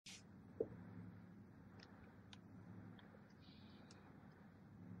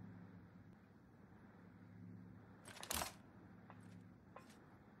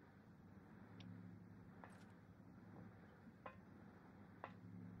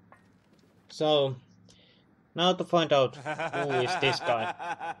So, now to find out who is this guy.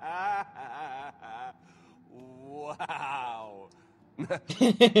 Wow.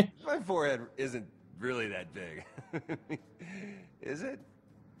 My forehead isn't really that big. Is it?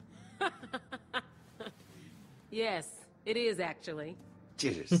 Yes, it is actually.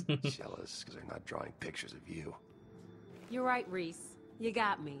 You're just jealous because I'm not drawing pictures of you. You're right, Reese. You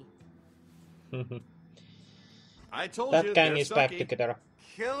got me. I told That you, gang they're is back sucky. together.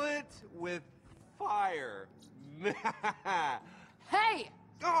 Kill it with fire. Hey!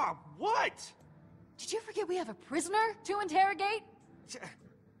 Oh, what? Did you forget we have a prisoner to interrogate?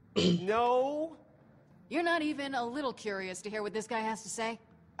 No. You're not even a little curious to hear what this guy has to say?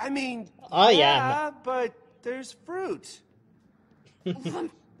 I mean, I yeah, but there's fruit.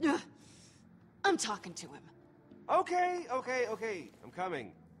 I'm talking to him. Okay. I'm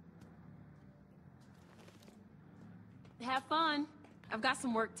coming. Have fun. I've got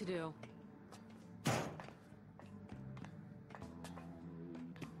some work to do.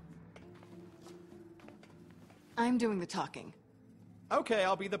 I'm doing the talking. Okay,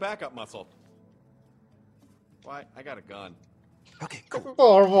 I'll be the backup muscle. Why? I got a gun. Okay, cool.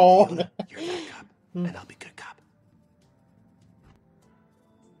 Por favor. You're bad cop, and I'll be good cop.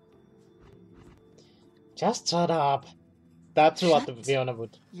 Just shut up. That's what Shut Fiona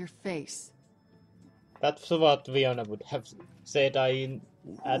would. Your face. That's what Fiona would have said. I'm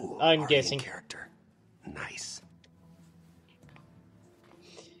Already guessing. in character. Nice.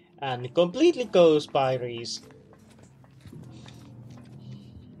 And completely goes by Reese.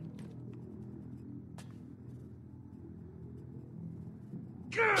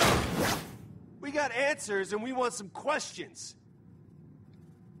 We got answers, and we want some questions.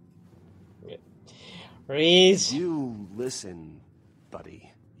 Reese, You listen,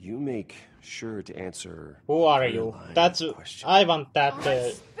 buddy. You make sure to answer. who are your you? line That's of question. I want that.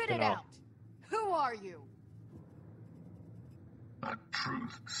 Alright, spit You it know. out. Who are you? A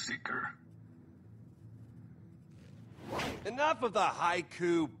truth seeker. Enough of the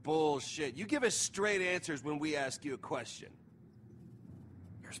haiku bullshit. You give us straight answers when we ask you a question.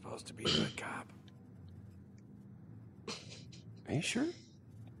 You're supposed to be a good cop. Are you sure?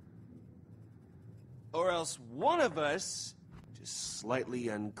 Or else one of us, just slightly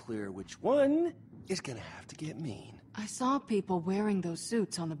unclear which one, is gonna have to get mean. I saw people wearing those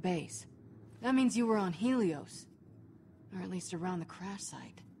suits on the base. That means you were on Helios. Or at least around the crash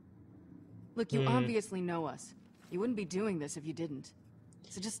site. Look, you obviously know us. You wouldn't be doing this if you didn't.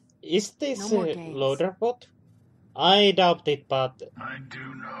 So just... Is this No more games. loader bot? I doubt it, but I do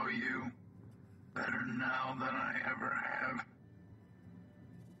know you better now than I ever have.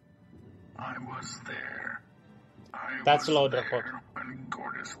 I was there. That's was loader there bot. when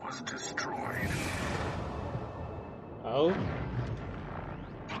Gortys was destroyed. Oh,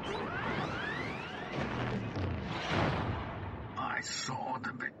 I saw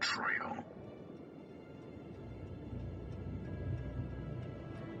the betrayal.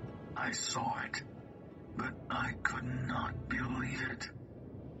 I saw it, but I could not believe it.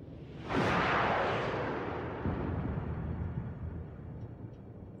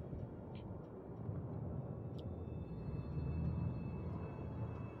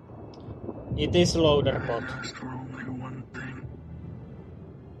 it is loader I bot. asked for only one thing.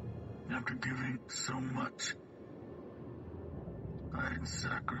 After giving so much, I had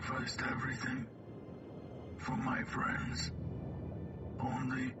sacrificed everything for my friends,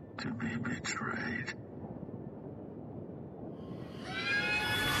 only to be betrayed.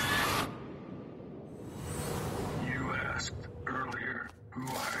 You asked earlier who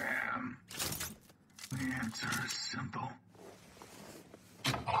I am. The answer is simple.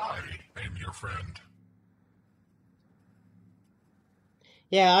 I am your friend.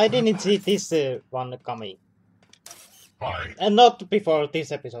 Yeah, I didn't see this one coming. I And not before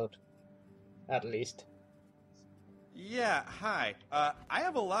this episode. At least. Yeah, hi. I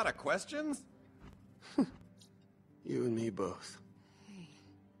have a lot of questions. You and me both.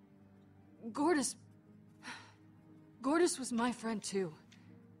 Gortys was my friend too.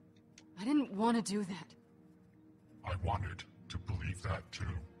 I didn't want to do that. I wanted to believe that too.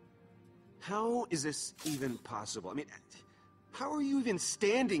 How is this even possible? I mean, how are you even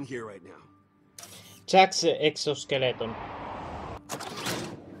standing here right now? Jack's exoskeleton.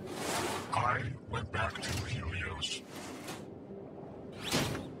 I went back to Helios.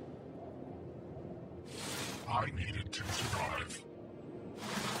 I needed to survive.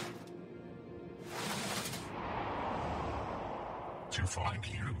 To find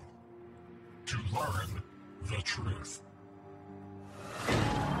you. To learn the truth.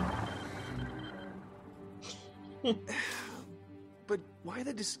 but why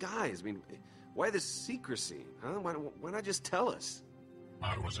the disguise? I mean, why the secrecy? Huh? Why not just tell us?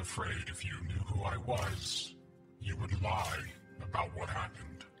 I was afraid if you knew who I was, you would lie about what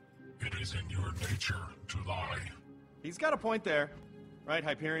happened. It is in your nature to lie. He's got a point there. Right,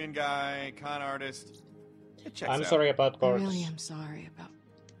 Hyperion guy, con artist. It checks I'm out. sorry about I Gortys. really am sorry about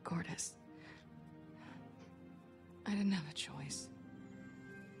Gortys. I didn't have a choice.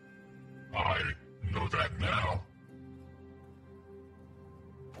 I know that now.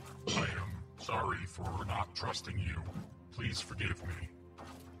 I am sorry for not trusting you. Please forgive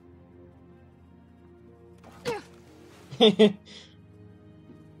me.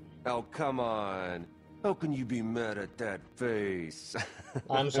 Oh, come on. How can you be mad at that face?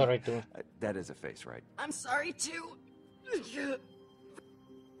 I'm sorry too. That is a face, right? I'm sorry too.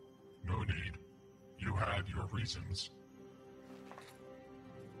 No need. You had your reasons.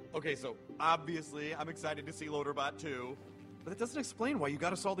 Okay, so obviously I'm excited to see Loaderbot 2, but it doesn't explain why you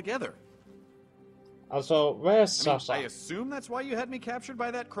got us all together. Also, where's I mean, Sasha? I assume that's why you had me captured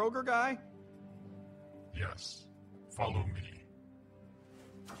by that Kroger guy? Yes. Follow me.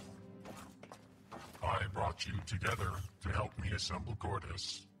 I brought you together to help me assemble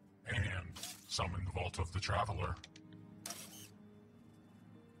Gortys and summon the Vault of the Traveler.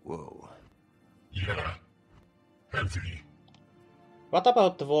 Whoa. Yeah. Heavy. What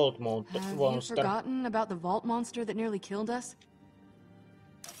about the Vault Have you monster? forgotten about the vault monster that nearly killed us?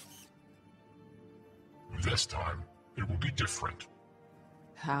 This time, it will be different.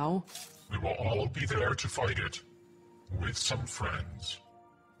 How? We will all be there to fight it. With some friends.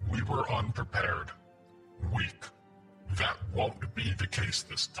 We were unprepared. Weak. That won't be the case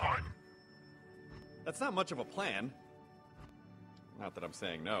this time. That's not much of a plan. Not that I'm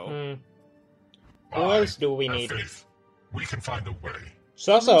saying no. Who else do we have need? faith. We can find a way.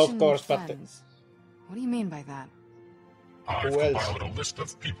 Sasha, of Mention course, but friends. What do you mean by that? I've Who else? compiled a list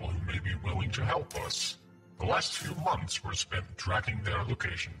of people who may be willing to help us. The last few months were spent tracking their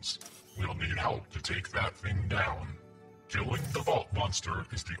locations. We'll need help to take that thing down. Killing the Vault Monster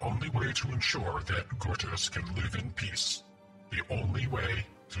is the only way to ensure that Gortys can live in peace. The only way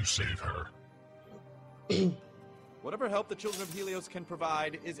to save her. Whatever help the Children of Helios can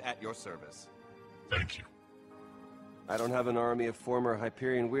provide is at your service. Thank you. I don't have an army of former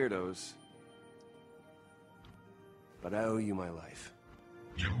Hyperion weirdos. But I owe you my life.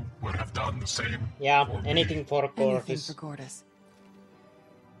 You would have done the same yeah, for me. anything for Anything Gortys. for Gortys.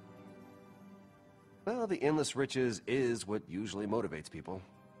 Well, the endless riches is what usually motivates people.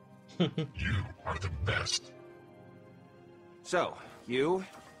 You are the best. So, you,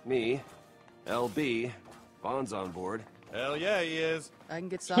 me, LB, Bond's on board. Hell yeah, he is. I can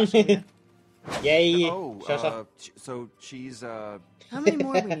get Sasha here. Yay, Oh, Sasha. so she's, How many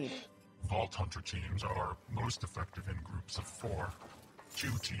more we need? Vault Hunter teams are most effective in groups of 4. 2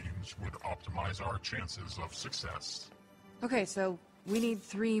 teams would optimize our chances of success. Okay, so we need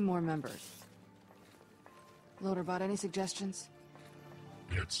 3 more members. Loaderbot, any suggestions?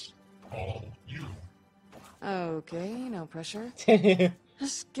 It's all you. Okay, no pressure.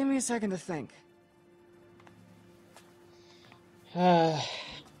 Just give me a second to think.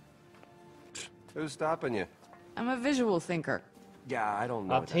 Who's stopping you? I'm a visual thinker. Yeah, I don't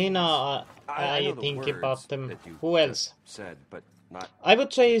know. what that Athena, means. I know I the think words about them. that you Who else? just said, but not. I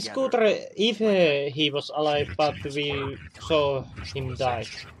would say together. Scooter if he was alive, She but achieves we clarity saw through him die.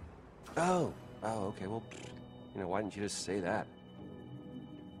 visualization. Oh, okay. Well, why didn't you just say that?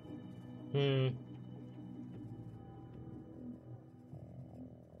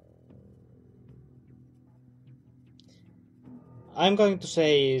 I'm going to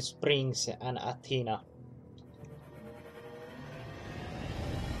say Springs and Athena.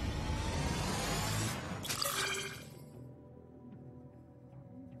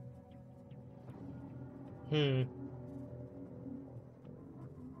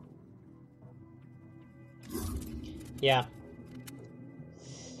 Yeah.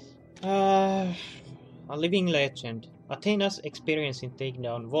 A living legend. Athena's experience in taking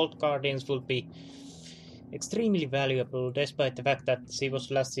down Vault Guardians will be extremely valuable, despite the fact that she was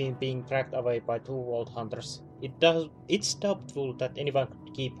last seen being dragged away by 2 Vault Hunters. It's doubtful that anyone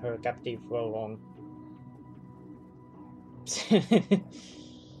could keep her captive for long.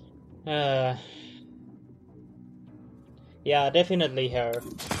 Yeah, definitely her.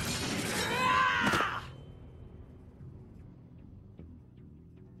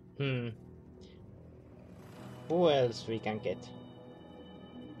 Who else we can get?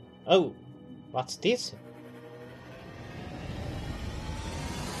 Oh, what's this?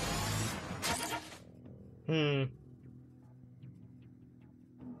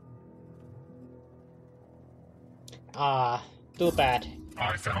 Too bad.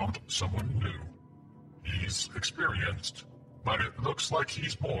 I found someone new. He's experienced, but it looks like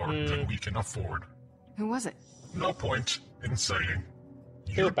he's more than we can afford. Who was it? No point in saying.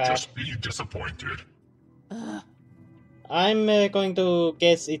 Too You'd bad. just be disappointed. I'm going to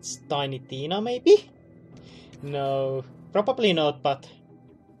guess it's Tiny Tina, maybe? No, probably not, but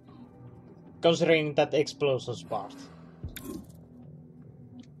considering that explosions part.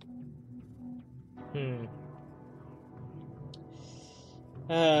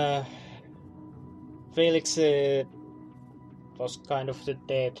 Felix was kind of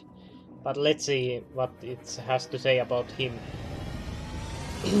dead, but let's see what it has to say about him.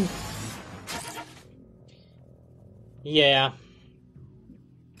 Yeah,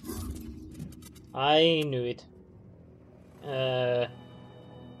 I knew it.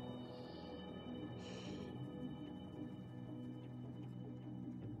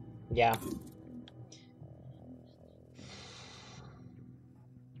 Yeah.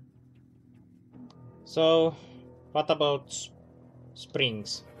 So, what about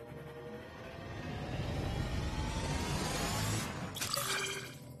springs?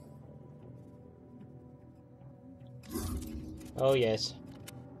 Oh yes.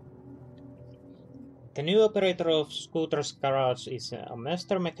 The new operator of Scooter's garage is a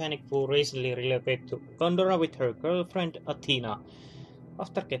master mechanic who recently relocated to Condora with her girlfriend Athena.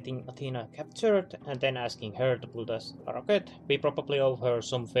 After getting Athena captured and then asking her to build us a rocket, we probably owe her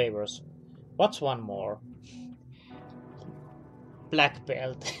some favors. What's one more? Black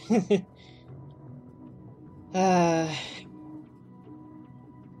belt.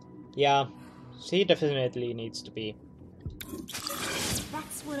 Yeah, she definitely needs to be.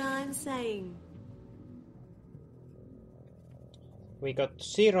 That's what I'm saying. We got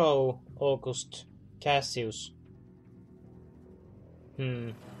Zero, August, Cassius.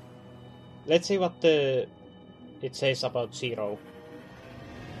 Let's see what it says about Zero.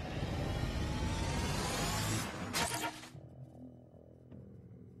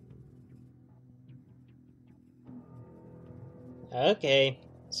 Okay,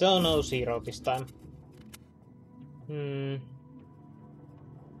 so no Zero this time.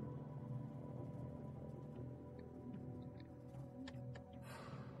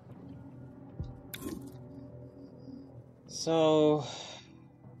 So,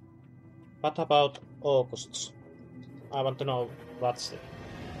 what about August? I want to know what's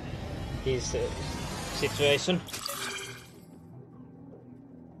his situation.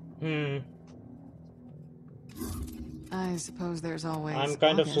 I suppose there's always I'm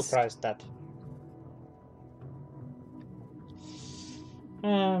kind of August. surprised that.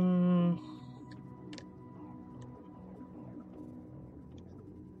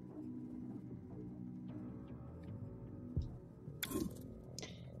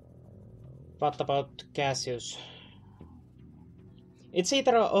 What about Cassius? It's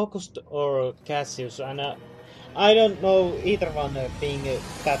either August or Cassius, and I don't know either one being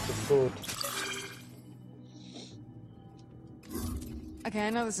that good. Okay, I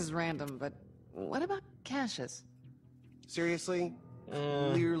know this is random, but what about Cassius? Seriously?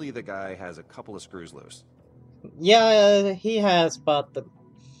 Clearly the guy has a couple of screws loose. Yeah, he has, but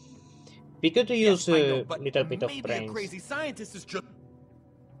be good to use I know, a but little bit of maybe brains. a crazy scientist is just...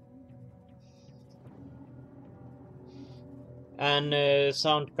 And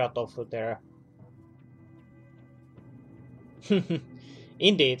sound cut off there.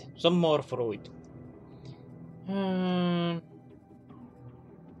 Indeed, some more fruit.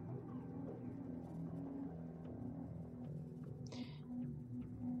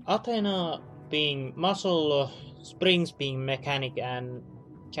 Athena being muscle, Springs being mechanic, and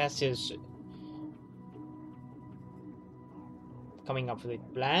Cassius coming up with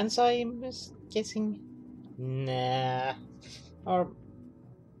plans, I'm guessing? Nah. Or...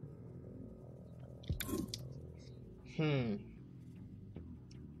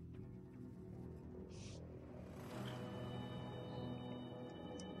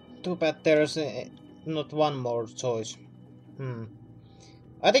 Too bad there's not one more choice.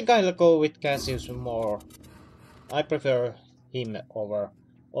 I think I'll go with Cassius more. I prefer him over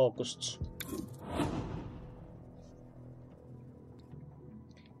August.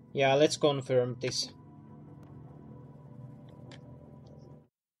 Yeah, let's confirm this.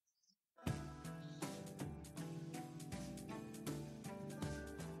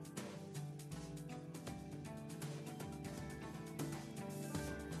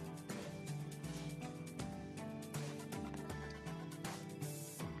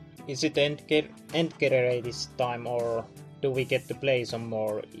 Is it end carry this time, or do we get to play some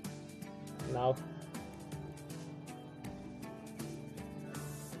more now?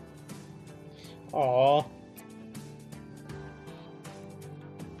 Aww.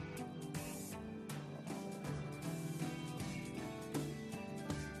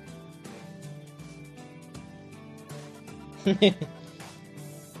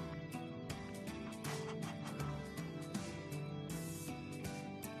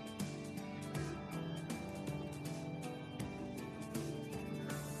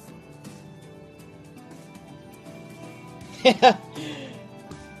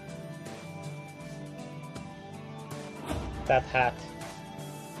 That hat.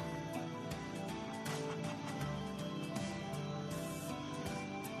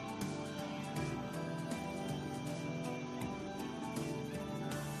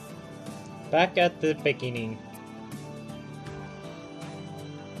 Back at the beginning.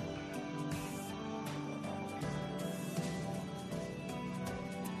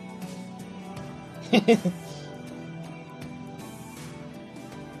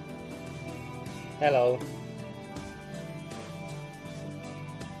 Hello.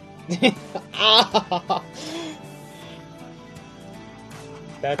 Ah!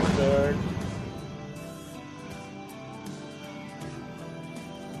 That's good.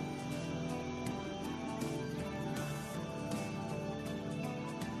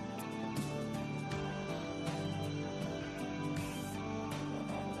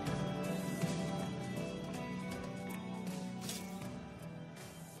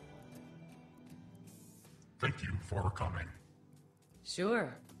 Thank you for coming.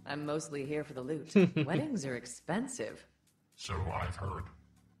 Sure. I'm mostly here for the loot. Weddings are expensive. So I've heard.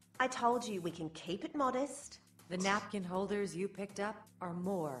 I told you we can keep it modest. The napkin holders you picked up are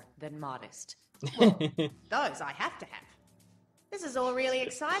more than modest. Those I have to have. This is all really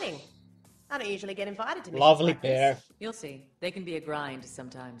exciting. I don't usually get invited to missions Lovely like bear. this. You'll see. They can be a grind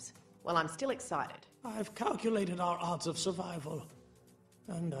sometimes. Well, I'm still excited. I've calculated our odds of survival,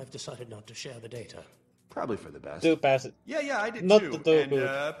 and I've decided not to share the data. Probably for the best. Do pass it. Yeah, I did Not too. to do And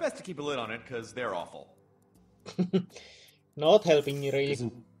good. best to keep a lid on it, because they're awful. Not helping you really.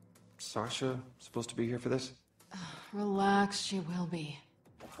 Isn't Sasha supposed to be here for this? Relax, she will be.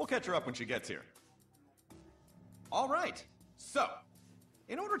 We'll catch her up when she gets here. All right. So,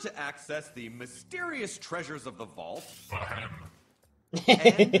 in order to access the mysterious treasures of the vault Ahem.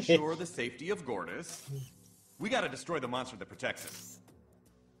 and ensure the safety of Gordis, we gotta destroy the monster that protects it.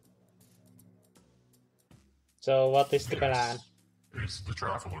 So what is the plan? It's the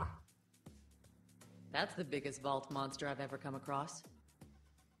Traveler. That's the biggest vault monster I've ever come across.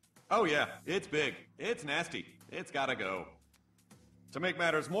 Oh yeah, it's big. It's nasty. It's gotta go. To make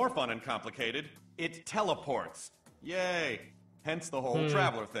matters more fun and complicated, it teleports. Yay! Hence the whole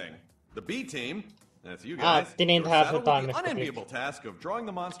Traveler thing. The B team, that's you guys, didn't you're have saddled the time with to the pick. unenviable task of drawing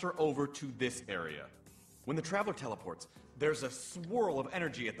the monster over to this area. When the Traveler teleports, there's a swirl of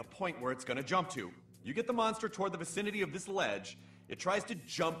energy at the point where it's gonna jump to. You get the monster toward the vicinity of this ledge, it tries to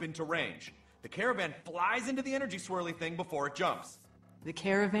jump into range. The caravan flies into the energy swirly thing before it jumps. The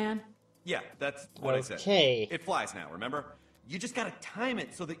caravan? Yeah, that's what I said. Okay. It flies now, remember? You just gotta time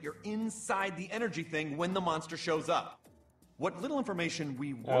it so that you're inside the energy thing when the monster shows up. What little information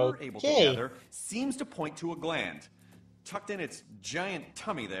we were able to Okay. gather seems to point to a gland, tucked in its giant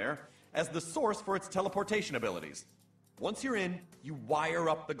tummy there, as the source for its teleportation abilities. Once you're in, you wire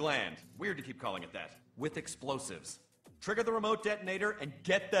up the gland. Weird to keep calling it that. With explosives. Trigger the remote detonator and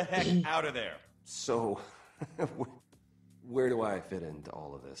get the heck out of there. So, where do I fit into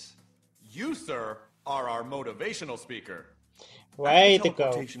all of this? You, sir, are our motivational speaker. Way After to go.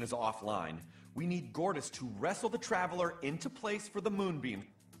 teleportation is offline, we need Gordis to wrestle the Traveler into place for the moonbeam.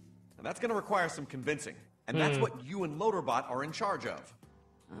 And that's gonna require some convincing. And that's what you and Loaderbot are in charge of.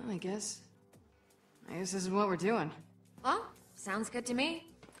 Well, I guess this is what we're doing. Well, sounds good to me.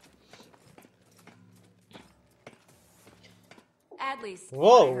 At least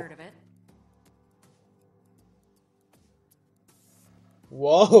Whoa. I heard of it.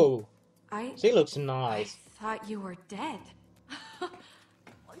 Whoa. I She looks nice. thought you were dead.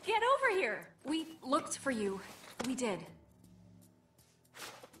 Get over here. We looked for you. We did.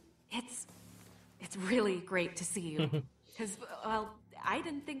 It's really great to see you. Because, well, I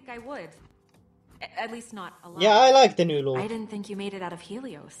didn't think I would. At least not alive. Yeah, I like the new look. I didn't think you made it out of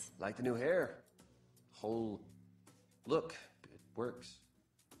Helios. Like the new hair. Whole look. It works.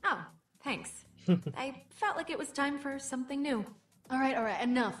 Oh, thanks. I felt like it was time for something new. All right,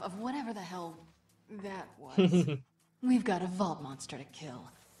 enough of whatever the hell that was. We've got a vault monster to kill.